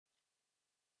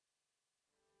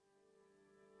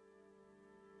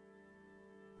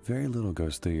Very little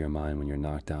goes through your mind when you're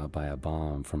knocked out by a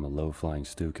bomb from a low-flying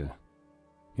Stopka.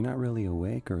 You're not really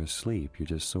awake or asleep, you're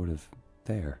just sort of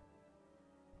there.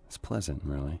 It's pleasant,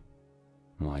 really,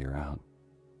 while you're out.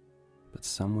 But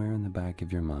somewhere in the back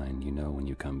of your mind, you know when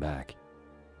you come back,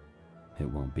 it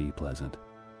won't be pleasant.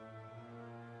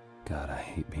 God, I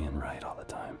hate being right all the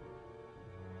time.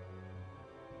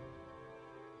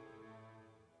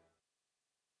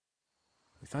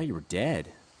 We thought you were dead.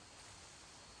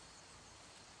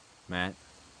 Matt.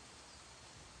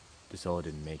 DeSola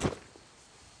didn't make it.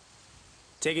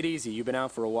 Take it easy, you've been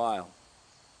out for a while.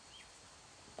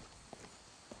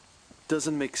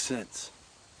 Doesn't make sense.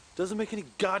 Doesn't make any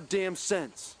goddamn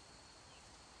sense.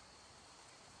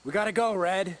 We gotta go,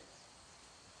 Red.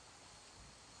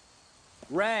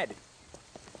 Red!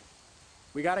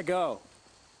 We gotta go.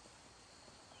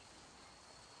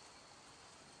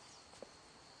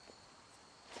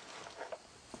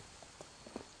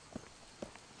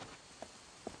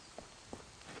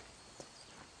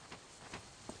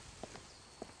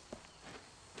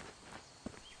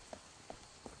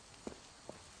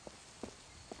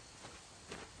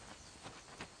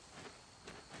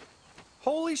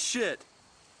 Holy shit!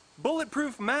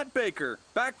 Bulletproof Matt Baker,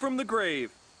 back from the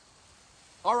grave.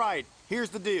 All right, here's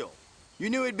the deal. You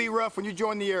knew it'd be rough when you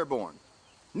joined the Airborne.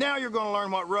 Now you're gonna learn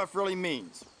what rough really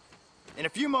means. In a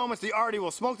few moments, the Arty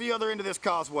will smoke the other end of this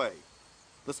causeway.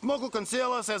 The smoke will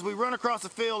conceal us as we run across the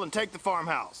field and take the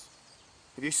farmhouse.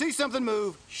 If you see something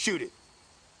move, shoot it.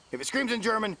 If it screams in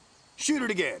German, shoot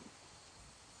it again.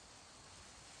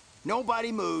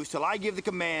 Nobody moves till I give the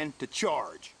command to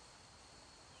charge.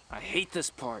 I hate this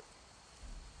part.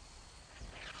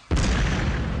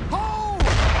 Hold!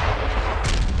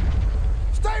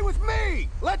 Stay with me!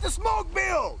 Let the smoke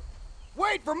build!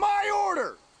 Wait for my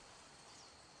order!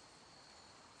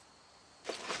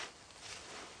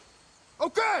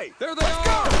 Okay! There they let's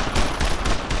are! Go!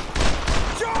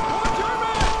 Charge!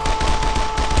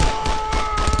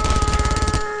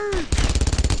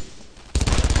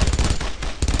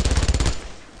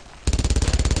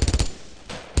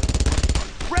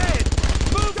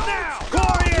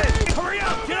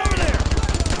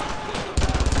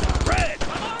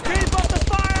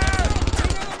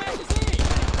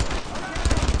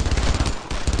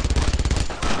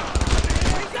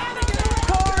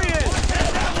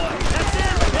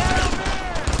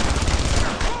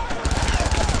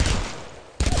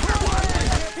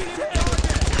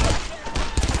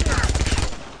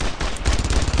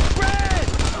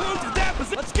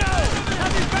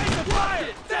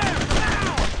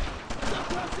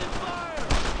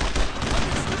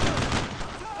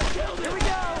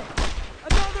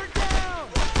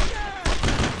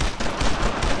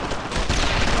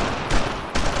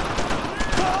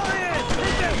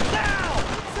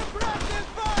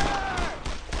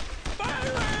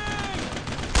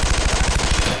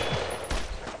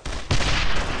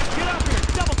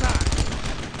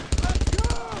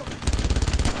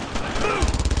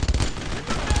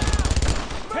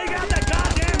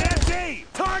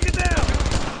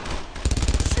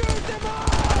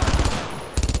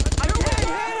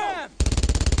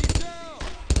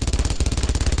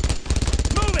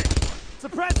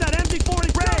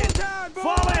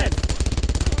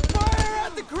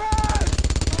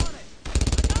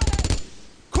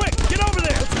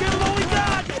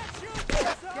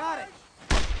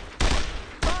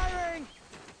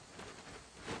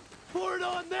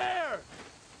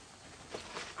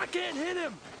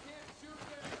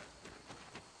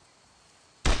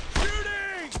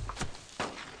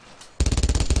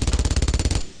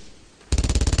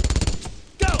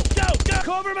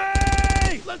 Cover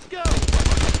me! Let's go!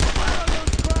 Fire on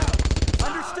those crowds!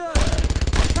 Understood!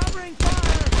 Covering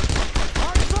fire!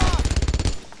 Hearts off!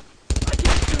 I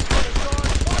can't shoot for the sword!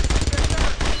 Watch me get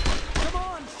that! Come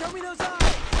on, show me those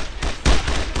eyes!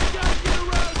 We gotta get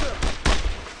around them!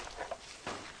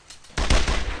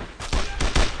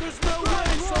 There's no way,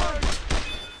 Sarge!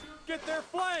 Get their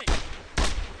flank!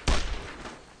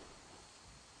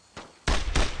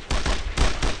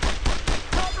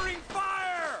 Covering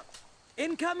fire!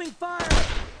 Incoming fire!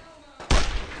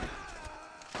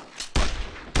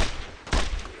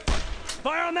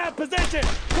 Fire on that position!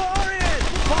 Car in!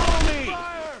 Follow me!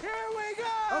 Fire. Here we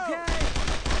go! Okay.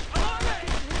 I'm on it!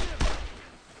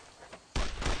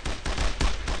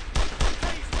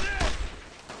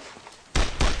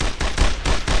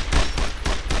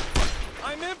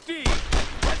 I'm empty!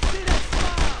 Let's see that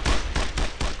smile!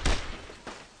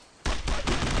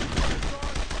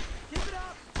 Keep it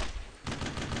up!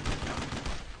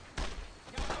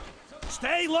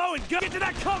 Stay low and go! Get to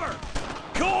that cover!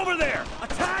 Go over there!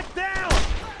 Attack down!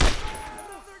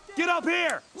 Get up up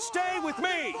here! Stay with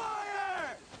me!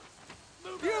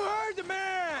 You heard the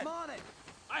man! I'm on it.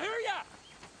 I hear ya!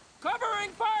 Covering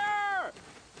fire!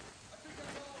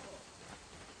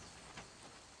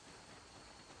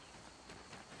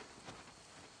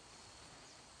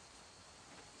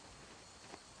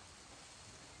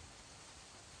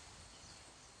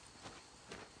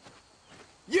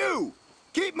 You!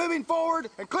 Keep moving forward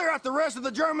and clear out the rest of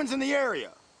the Germans in the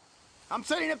area. I'm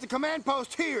setting up the command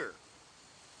post here.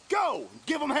 Go!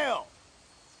 Give them hell!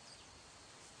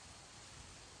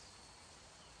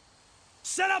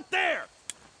 Set up there!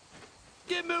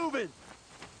 Get moving!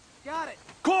 Got it.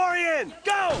 Corian,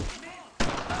 go!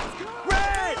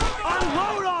 Red!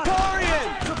 Unload on it!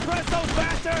 Corian! Suppress those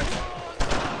bastards!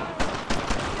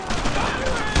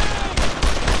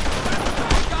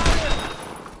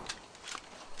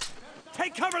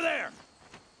 Take cover there!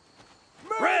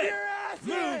 Red!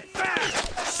 Move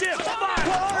fast! Shift fire!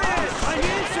 Corian! I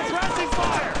need suppressing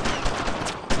fire!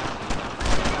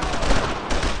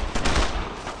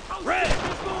 Red!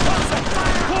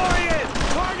 Corian!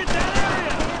 Target that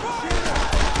area!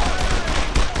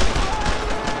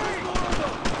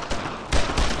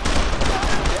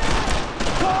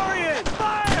 Corian!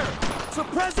 Fire!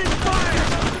 Suppressing fire!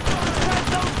 Suppress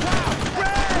those clouds!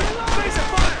 Red! Face of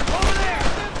fire! Over there!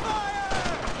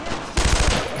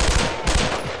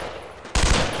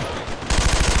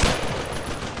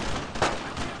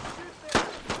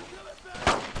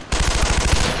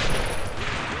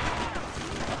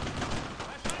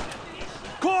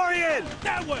 Corian!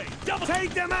 That way! Double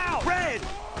take them out! Red!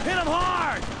 Hit them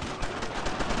hard!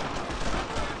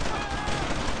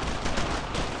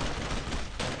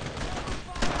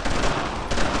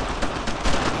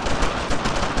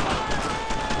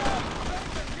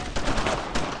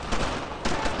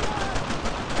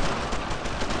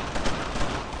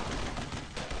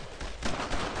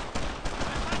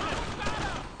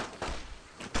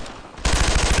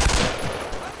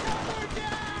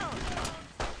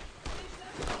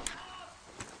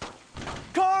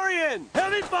 Corian!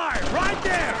 Heavy fire! Right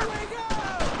there! Here we go!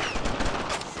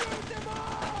 Shoot them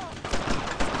all!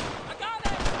 I got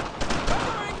it!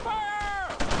 Covering fire!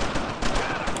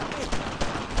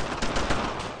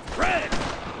 Red!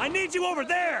 I need you over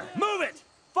there! Move it!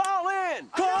 Fall in!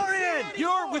 Corian!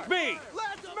 You're with me!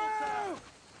 Let's move!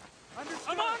 Understood.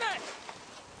 I'm on it!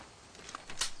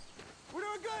 We're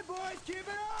doing good, boys. Keep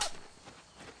it up!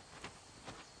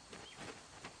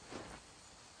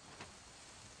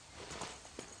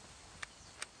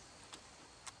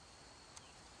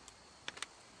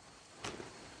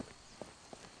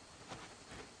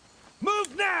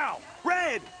 Move now!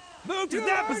 Red! Move to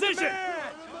that position!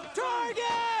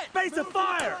 Target! Face of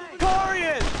fire!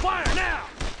 Corian! Fire now!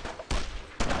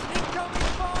 Incoming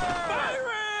fire!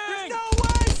 Firing! There's no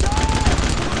way, sir!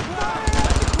 Fire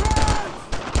at the crowds!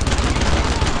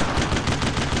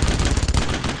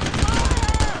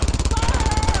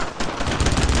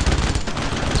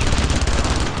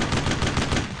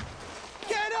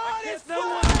 Get on it,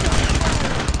 fire!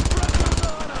 Pressure's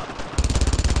on 'em!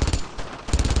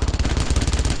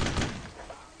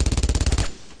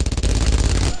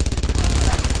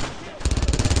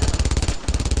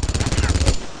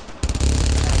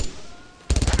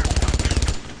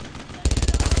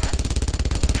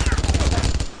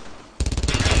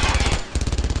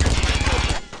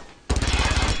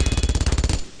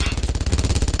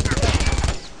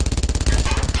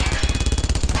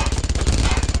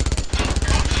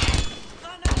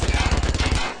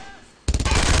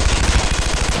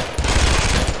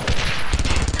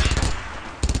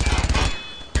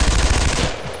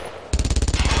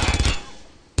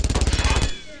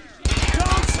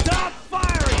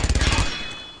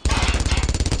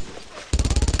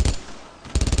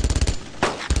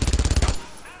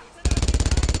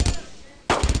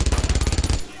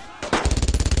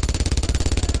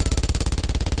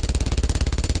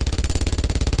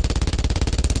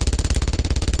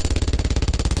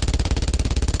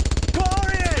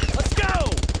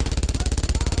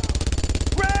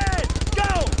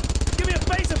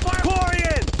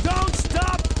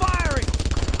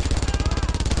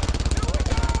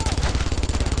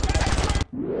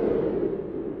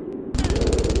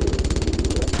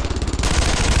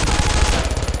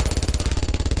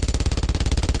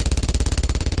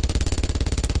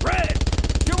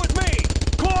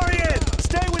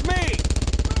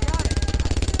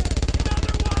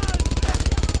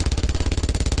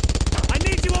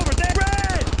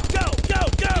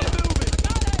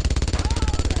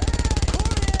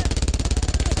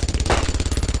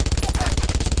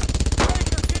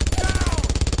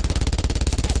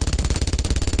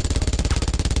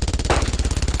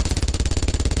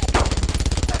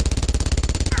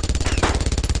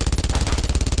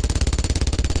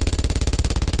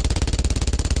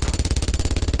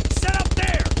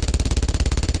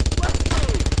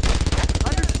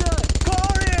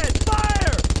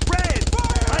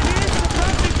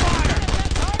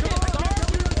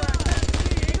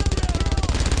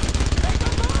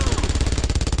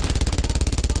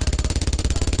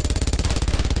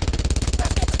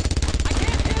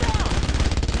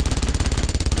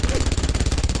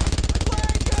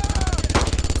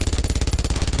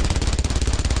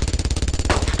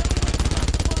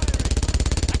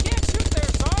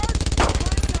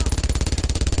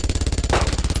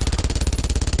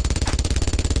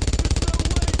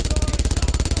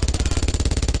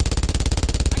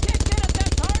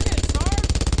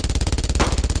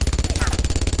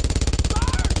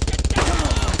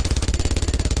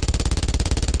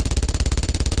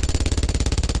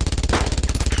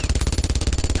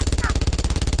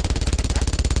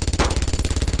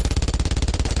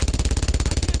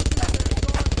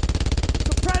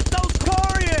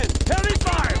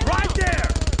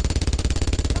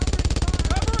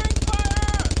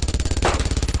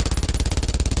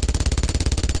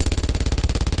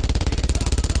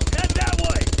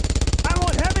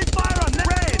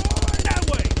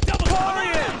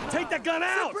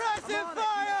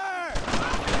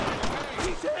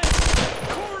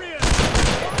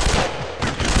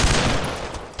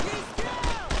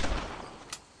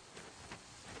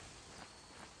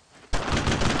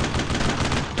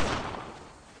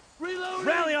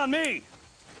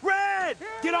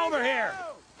 get over here!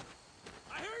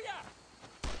 I hear ya!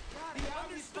 Die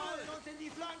Amis fallen uns in die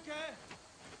Flanke!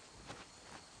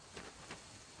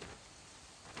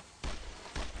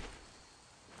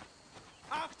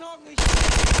 Achtung, ich...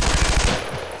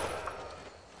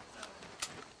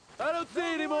 I don't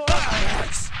see anymore!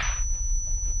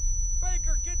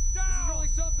 Baker, get down! This is really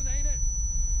something, ain't it?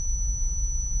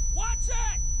 Watch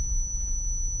it!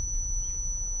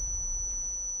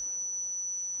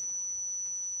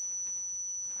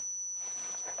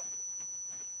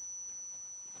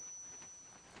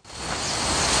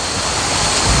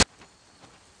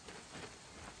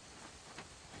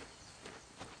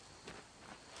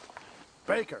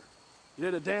 Baker, you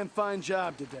did a damn fine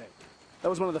job today. That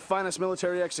was one of the finest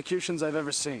military executions I've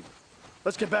ever seen.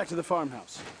 Let's get back to the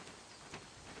farmhouse.